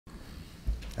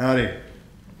Howdy.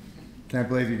 Can't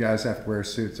believe you guys have to wear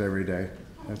suits every day.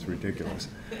 That's ridiculous.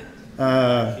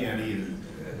 Can't either.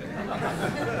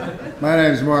 My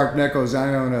name is Mark Nichols.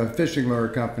 I own a fishing lure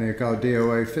company called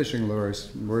DOA Fishing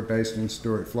Lures. We're based in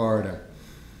Stuart, Florida.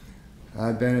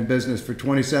 I've been in business for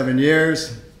 27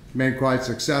 years, been quite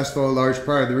successful. A large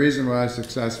part of the reason why I was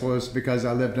successful is because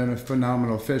I lived in a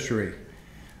phenomenal fishery.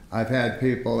 I've had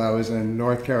people, I was in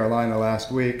North Carolina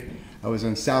last week, I was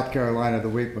in South Carolina the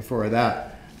week before that,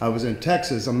 I was in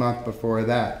Texas a month before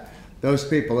that. Those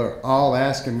people are all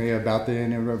asking me about the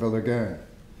Indian River Lagoon.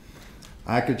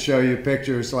 I could show you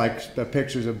pictures like the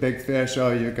pictures of big fish,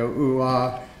 oh you go ooh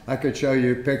ah. I could show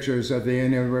you pictures of the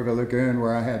Indian River Lagoon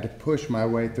where I had to push my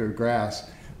way through grass.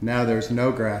 Now there's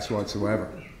no grass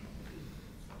whatsoever.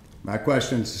 My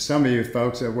questions to some of you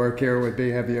folks that work here would be,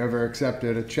 have you ever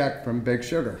accepted a check from Big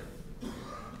Sugar?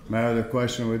 My other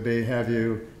question would be,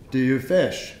 do you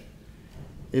fish?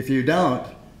 If you don't,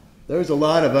 there's a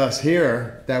lot of us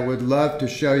here that would love to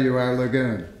show you our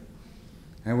lagoon.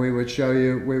 And we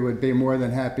would be more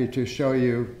than happy to show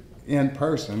you in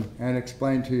person and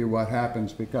explain to you what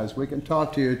happens, because we can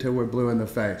talk to you till we're blue in the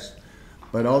face.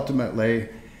 But ultimately,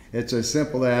 it's as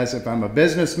simple as, if I'm a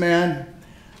businessman,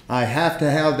 I have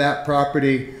to have that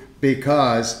property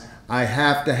because I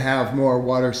have to have more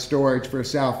water storage for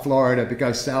South Florida,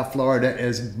 because South Florida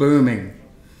is booming.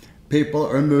 People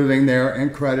are moving there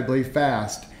incredibly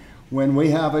fast. When we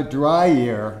have a dry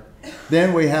year,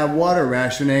 then we have water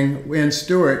rationing in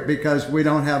Stuart because we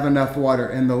don't have enough water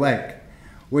in the lake.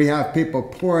 We have people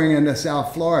pouring into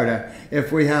South Florida.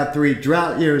 If we have 3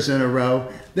 drought years in a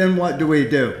row, then what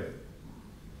do?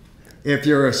 If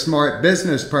you're a smart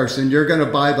business person, you're going to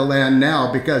buy the land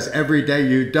now, because every day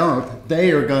you don't,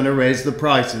 they are going to raise the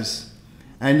prices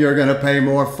and you're going to pay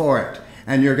more for it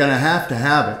and you're going to have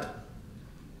it.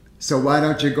 So why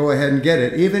don't you go ahead and get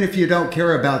it? Even if you don't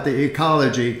care about the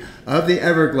ecology of the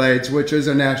Everglades, which is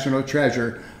a national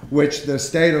treasure, which the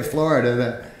state of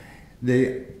Florida,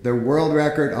 the world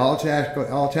record, all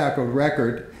tackle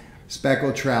record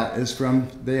speckled trout is from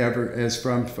the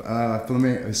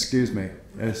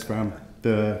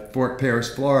Fort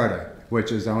Pierce, Florida,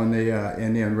 which is on the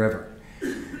Indian River.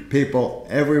 People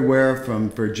everywhere from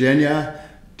Virginia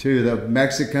to the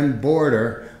Mexican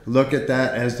border look at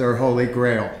that as their holy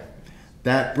grail.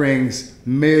 That brings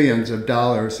millions of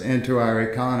dollars into our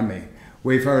economy.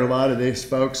 We've heard a lot of these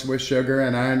folks with sugar,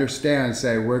 and I understand,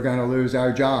 say we're going to lose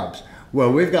our jobs.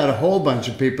 Well, we've got a whole bunch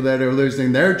of people that are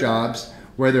losing their jobs,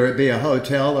 whether it be a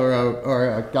hotel or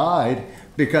a guide,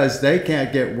 because they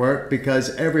can't get work,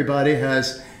 because everybody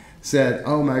has said,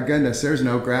 oh my goodness, there's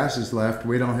no grasses left,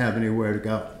 we don't have anywhere to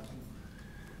go.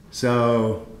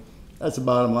 So that's the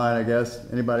bottom line, I guess.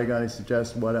 Anybody got any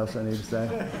suggestions what else I need to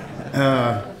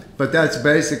say? But that's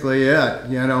basically it.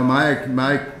 You know,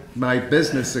 my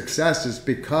business success is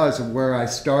because of where I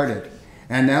started.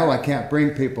 And now I can't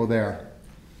bring people there.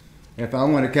 If I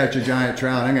want to catch a giant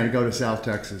trout, I'm going to go to South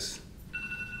Texas.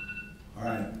 All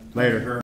right. Later.